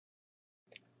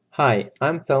Hi,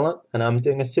 I'm Philip and I'm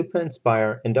doing a Super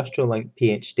Inspire Industrial Link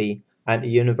PhD at the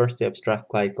University of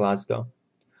Strathclyde, Glasgow.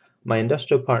 My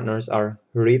industrial partners are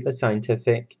Horiba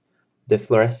Scientific, the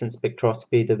Fluorescence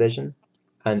Spectroscopy Division,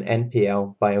 and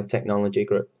NPL Biotechnology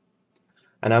Group.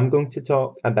 And I'm going to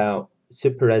talk about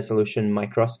super resolution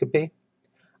microscopy,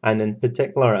 and in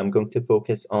particular I'm going to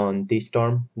focus on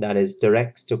dSTORM, that is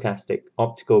direct stochastic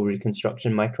optical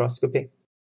reconstruction microscopy.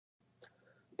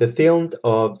 The field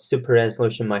of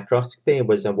super-resolution microscopy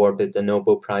was awarded the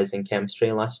Nobel Prize in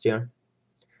Chemistry last year.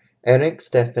 Eric,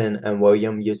 Stephen, and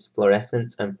William used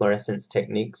fluorescence and fluorescence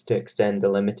techniques to extend the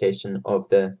limitation of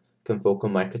the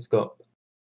confocal microscope.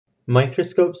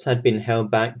 Microscopes had been held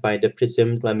back by the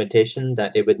presumed limitation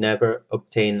that they would never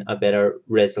obtain a better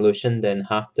resolution than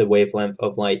half the wavelength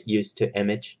of light used to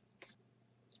image.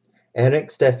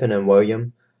 Eric, Stephen, and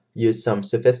William used some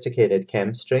sophisticated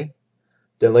chemistry,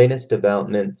 the latest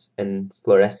developments in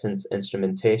fluorescence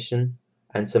instrumentation,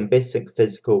 and some basic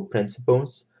physical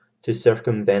principles to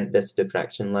circumvent this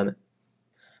diffraction limit.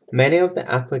 Many of the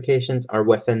applications are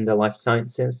within the life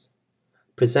sciences,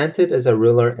 presented as a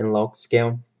ruler in log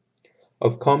scale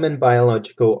of common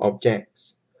biological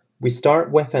objects. We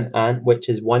start with an ant which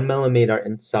is 1 millimeter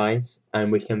in size,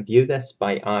 and we can view this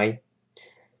by eye.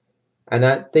 And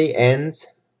at the ends,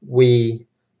 we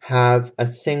have a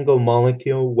single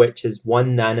molecule which is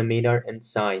 1 nanometer in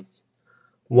size.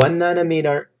 1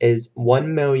 nanometer is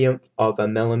 1 millionth of a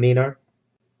millimeter.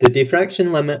 The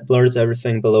diffraction limit blurs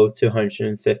everything below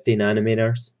 250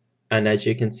 nanometers, and as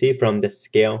you can see from this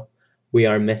scale, we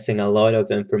are missing a lot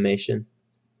of information.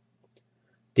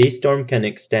 dSTORM can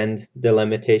extend the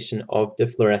limitation of the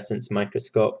fluorescence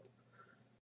microscope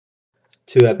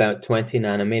to about 20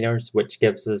 nanometers, which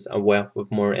gives us a wealth of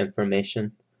more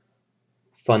information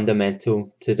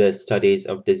fundamental to the studies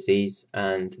of disease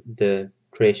and the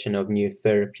creation of new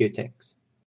therapeutics.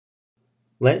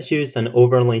 Let's use an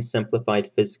overly simplified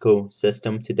physical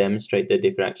system to demonstrate the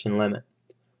diffraction limit.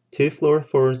 Two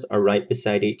fluorophores are right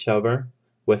beside each other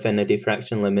within a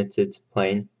diffraction limited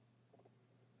plane.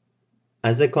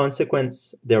 As a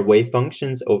consequence, their wave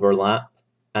functions overlap,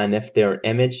 and if they are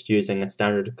imaged using a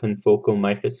standard confocal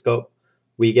microscope,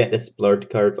 we get this blurred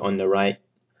curve on the right,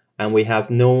 and we have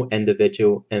no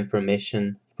individual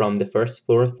information from the first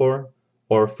fluorophore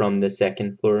or from the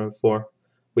second fluorophore.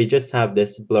 We just have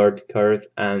this blurred curve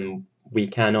and we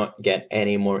cannot get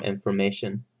any more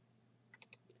information.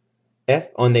 If,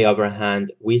 on the other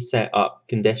hand, we set up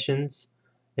conditions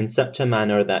in such a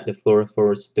manner that the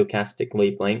fluorophores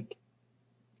stochastically blink,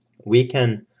 we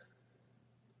can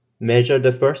measure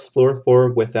the first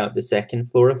fluorophore without the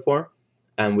second fluorophore,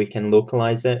 and we can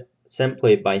localize it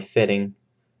simply by fitting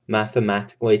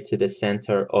mathematically to the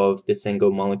center of the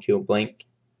single molecule blink.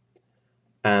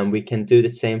 And we can do the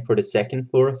same for the second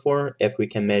fluorophore if we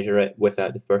can measure it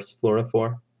without the first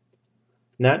fluorophore.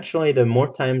 Naturally, the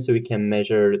more times we can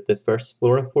measure the first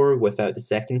fluorophore without the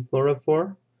second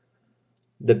fluorophore,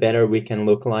 the better we can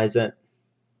localize it.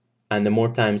 And the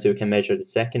more times we can measure the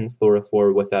second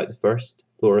fluorophore without the first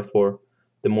fluorophore,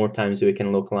 the more times we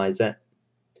can localize it.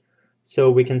 So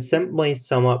we can simply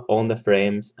sum up all the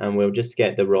frames and we'll just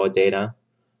get the raw data,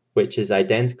 which is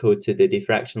identical to the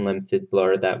diffraction limited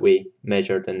blur that we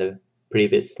measured in the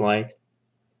previous slide.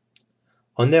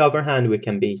 On the other hand, we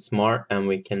can be smart and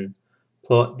we can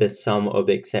plot the sum of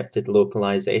accepted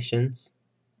localizations.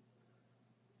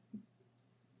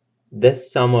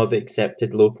 This sum of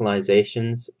accepted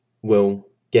localizations will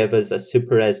give us a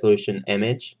super resolution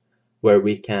image where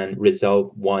we can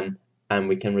resolve 1 and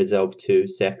we can resolve 2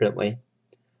 separately.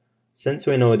 Since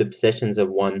we know the positions of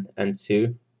 1 and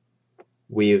 2,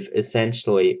 we've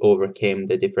essentially overcame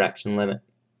the diffraction limit.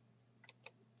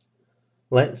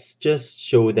 Let's just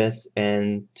show this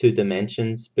in 2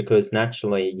 dimensions because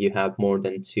naturally you have more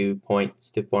than 2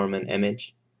 points to form an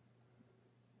image.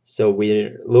 So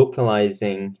we're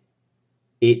localizing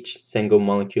each single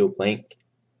molecule blink,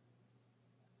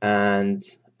 and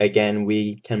again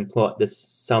we can plot the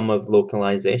sum of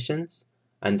localizations,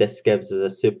 and this gives us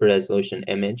a super resolution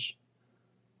image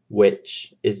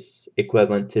which is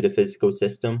equivalent to the physical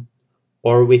system,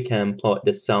 or we can plot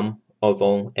the sum of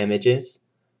all images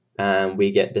and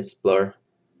we get this blur.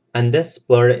 And this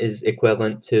blur is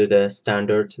equivalent to the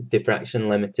standard diffraction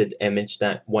limited image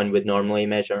that one would normally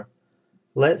measure.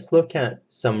 Let's look at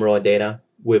some raw data.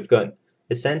 We've got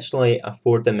essentially a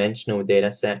 4-dimensional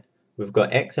data set. We've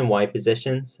got X and Y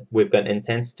positions, we've got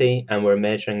intensity, and we're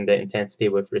measuring the intensity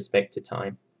with respect to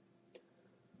time.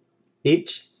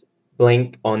 Each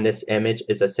blink on this image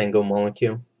is a single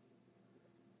molecule.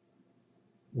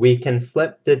 We can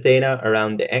flip the data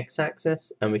around the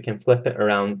x-axis and we can flip it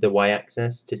around the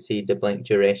y-axis to see the blink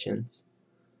durations.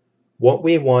 What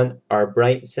we want are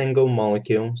bright single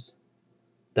molecules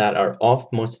that are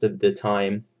off most of the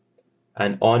time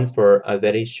and on for a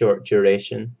very short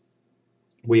duration.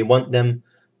 We want them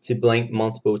to blink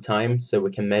multiple times so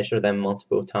we can measure them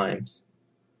multiple times.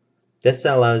 This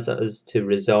allows us to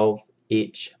resolve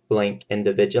each blink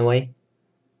individually,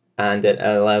 and it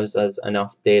allows us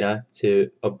enough data to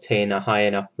obtain a high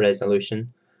enough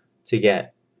resolution to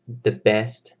get the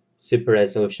best super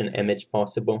resolution image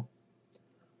possible.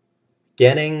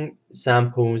 Getting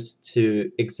samples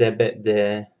to exhibit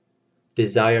the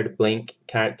desired blink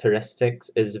characteristics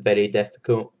is very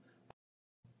difficult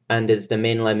and is the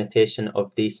main limitation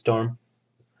of dSTORM.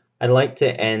 I'd like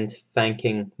to end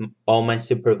thanking all my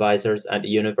supervisors at the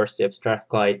University of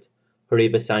Strathclyde,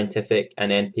 Horiba Scientific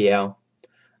and NPL,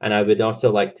 and I would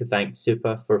also like to thank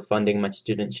SUPA for funding my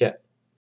studentship.